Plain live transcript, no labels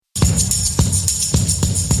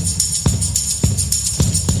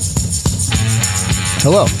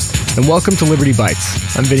Hello, and welcome to Liberty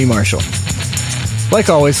Bytes. I'm Vinny Marshall. Like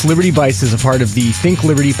always, Liberty Bytes is a part of the Think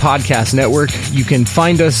Liberty podcast network. You can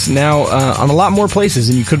find us now on a lot more places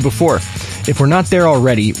than you could before. If we're not there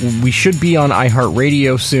already, we should be on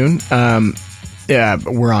iHeartRadio soon.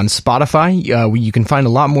 We're on Spotify. You can find a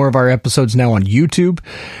lot more of our episodes now on YouTube,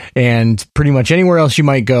 and pretty much anywhere else you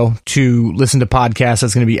might go to listen to podcasts.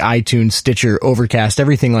 That's going to be iTunes, Stitcher, Overcast,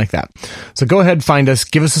 everything like that. So go ahead, find us,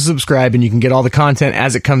 give us a subscribe, and you can get all the content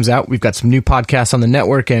as it comes out. We've got some new podcasts on the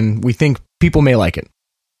network, and we think people may like it.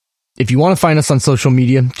 If you want to find us on social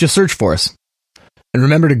media, just search for us. And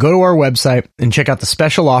remember to go to our website and check out the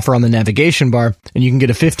special offer on the navigation bar, and you can get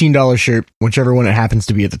a $15 shirt, whichever one it happens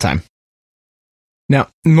to be at the time. Now,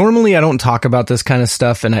 normally I don't talk about this kind of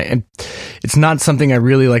stuff, and it's not something I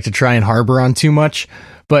really like to try and harbor on too much,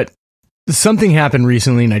 but something happened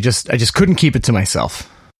recently, and I just couldn't keep it to myself.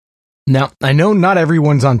 Now, I know not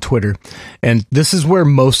everyone's on Twitter, and this is where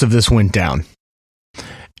most of this went down.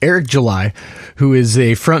 Eric July, who is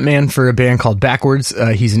a frontman for a band called Backwards,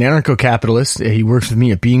 he's an anarcho-capitalist. He works with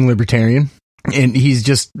me at Being Libertarian, and he's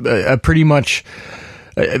just a pretty much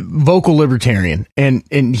vocal libertarian, and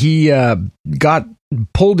he got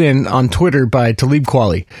pulled in on Twitter by Talib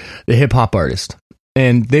Kweli, the hip hop artist,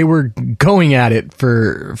 and they were going at it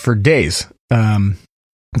for days,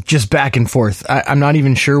 just back and forth. I'm not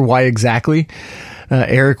even sure why exactly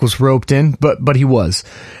Eric was roped in, but he was,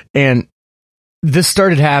 and this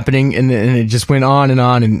started happening, and it just went on,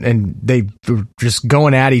 and they were just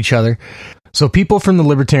going at each other. So people from the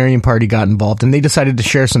Libertarian Party got involved, and they decided to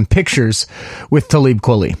share some pictures with Talib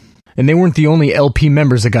Kweli. And they weren't the only LP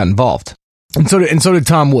members that got involved. And so did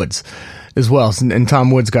Tom Woods as well. And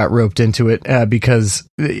Tom Woods got roped into it because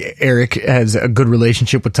Eric has a good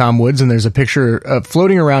relationship with Tom Woods. And there's a picture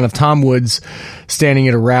floating around of Tom Woods standing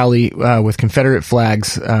at a rally with Confederate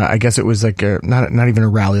flags. I guess it was like not even a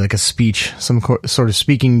rally, like a speech, some sort of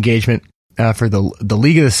speaking engagement for the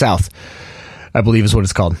League of the South, I believe is what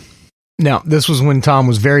it's called. Now, this was when Tom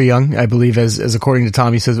was very young, I believe, as according to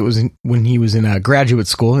Tom, he says it was when he was in graduate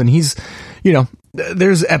school. And he's,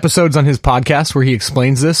 there's episodes on his podcast where he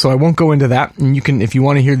explains this, so I won't go into that. And you can, if you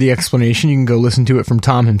want to hear the explanation, you can go listen to it from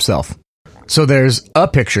Tom himself. So there's a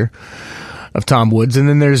picture of Tom Woods, and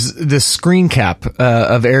then there's this screen cap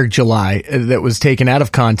of Eric July that was taken out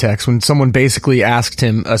of context when someone basically asked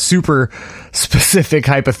him a super specific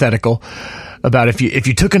hypothetical about if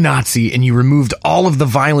you took a Nazi and you removed all of the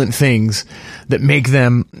violent things that make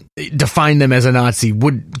them, define them as a Nazi,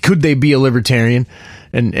 could they be a libertarian?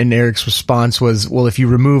 And Eric's response was, well, if you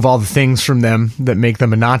remove all the things from them that make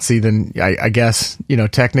them a Nazi, then I guess,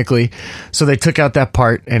 technically. So they took out that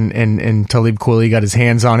part, and Talib Kweli got his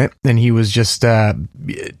hands on it, and he was just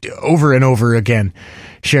over and over again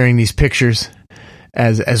sharing these pictures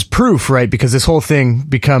as proof, right? Because this whole thing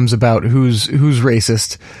becomes about who's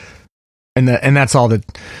racist. And that's all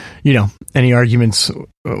that, any arguments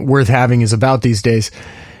worth having is about these days.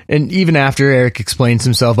 And even after Eric explains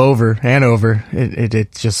himself over and over,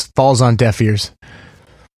 it just falls on deaf ears.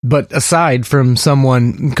 But aside from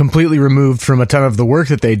someone completely removed from a ton of the work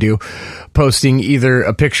that they do, posting either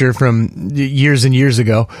a picture from years and years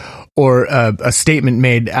ago or a statement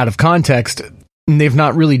made out of context, they've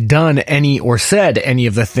not really done any or said any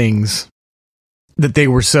of the things that they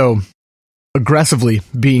were so aggressively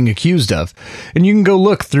being accused of. And you can go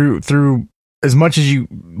look through as much as you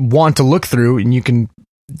want to look through, and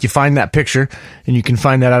you find that picture, and you can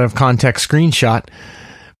find that out of context screenshot.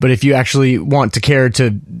 But if you actually want to care to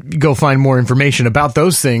go find more information about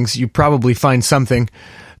those things, you probably find something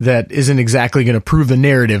that isn't exactly going to prove the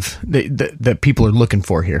narrative that people are looking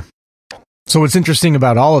for here. So what's interesting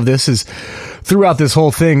about all of this is throughout this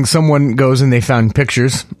whole thing, someone goes and they found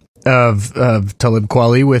pictures of Talib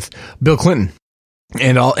Kweli with Bill Clinton,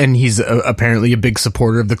 and he's apparently a big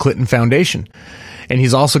supporter of the Clinton Foundation. And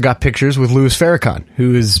he's also got pictures with Louis Farrakhan,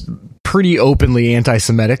 who is pretty openly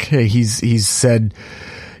anti-Semitic. He's said,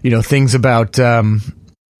 things about him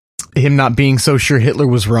not being so sure Hitler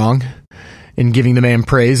was wrong and giving the man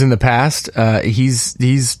praise in the past.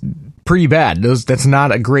 He's pretty bad. That's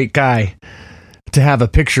not a great guy to have a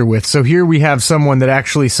picture with. So here we have someone that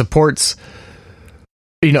actually supports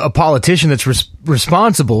a politician that's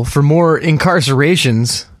responsible for more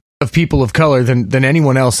incarcerations of people of color than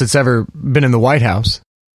anyone else that's ever been in the White House,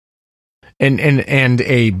 and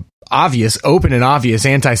a open and obvious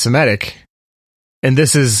anti-Semitic, and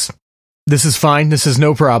this is fine. This is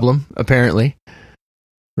no problem, apparently,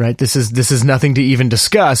 right? This is nothing to even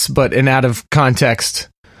discuss, but an out of context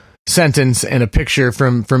sentence and a picture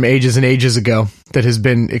from ages and ages ago that has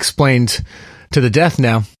been explained to the death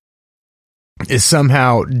now. is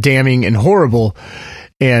somehow damning and horrible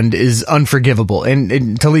and is unforgivable.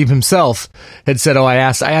 And Talib himself had said, I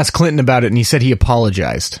asked Clinton about it, and he said he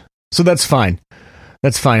apologized. So that's fine.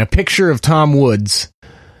 That's fine. A picture of Tom Woods,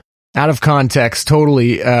 out of context,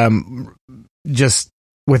 totally, just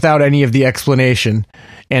without any of the explanation,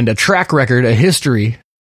 and a track record, a history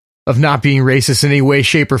of not being racist in any way,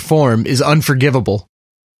 shape, or form is unforgivable.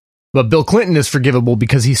 But Bill Clinton is forgivable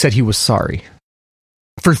because he said he was sorry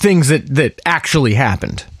for things that actually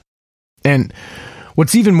happened. And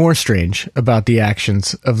what's even more strange about the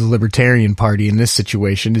actions of the Libertarian Party in this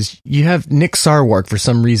situation is you have Nick Sarwark, for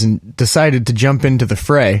some reason, decided to jump into the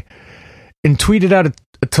fray and tweeted out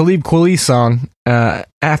a Talib Kweli song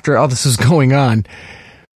after all this is going on,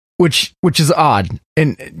 which is odd.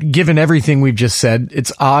 And given everything we've just said,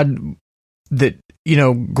 it's odd that,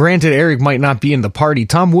 granted Eric might not be in the party,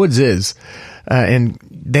 Tom Woods is, and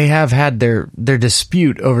they have had their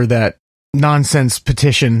dispute over that nonsense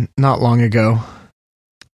petition not long ago.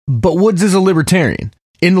 But Woods is a libertarian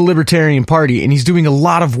in the Libertarian Party, and he's doing a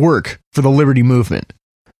lot of work for the liberty movement.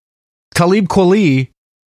 Talib Kweli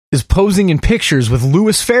is posing in pictures with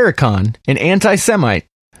Louis Farrakhan, an anti-Semite,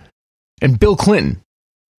 and Bill Clinton,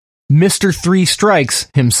 Mr. Three Strikes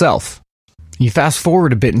himself. You fast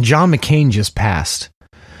forward a bit, and John McCain just passed.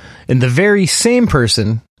 And the very same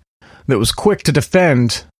person that was quick to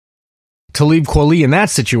defend Talib Kweli in that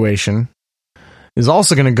situation is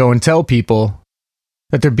also going to go and tell people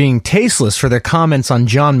that they're being tasteless for their comments on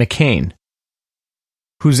John McCain,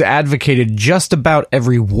 who's advocated just about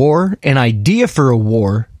every war and idea for a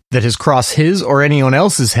war that has crossed his or anyone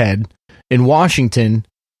else's head in Washington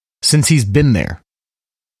since he's been there.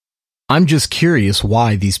 I'm just curious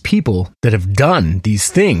why these people that have done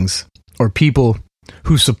these things, or people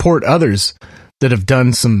who support others that have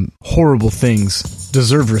done some horrible things,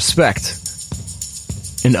 deserve respect,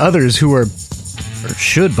 and others who are, or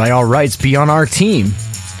should by all rights, be on our team,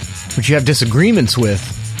 which you have disagreements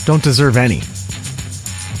with, don't deserve any.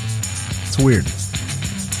 It's weird.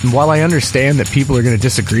 And while I understand that people are going to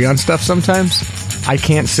disagree on stuff sometimes, I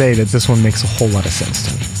can't say that this one makes a whole lot of sense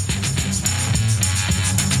to me.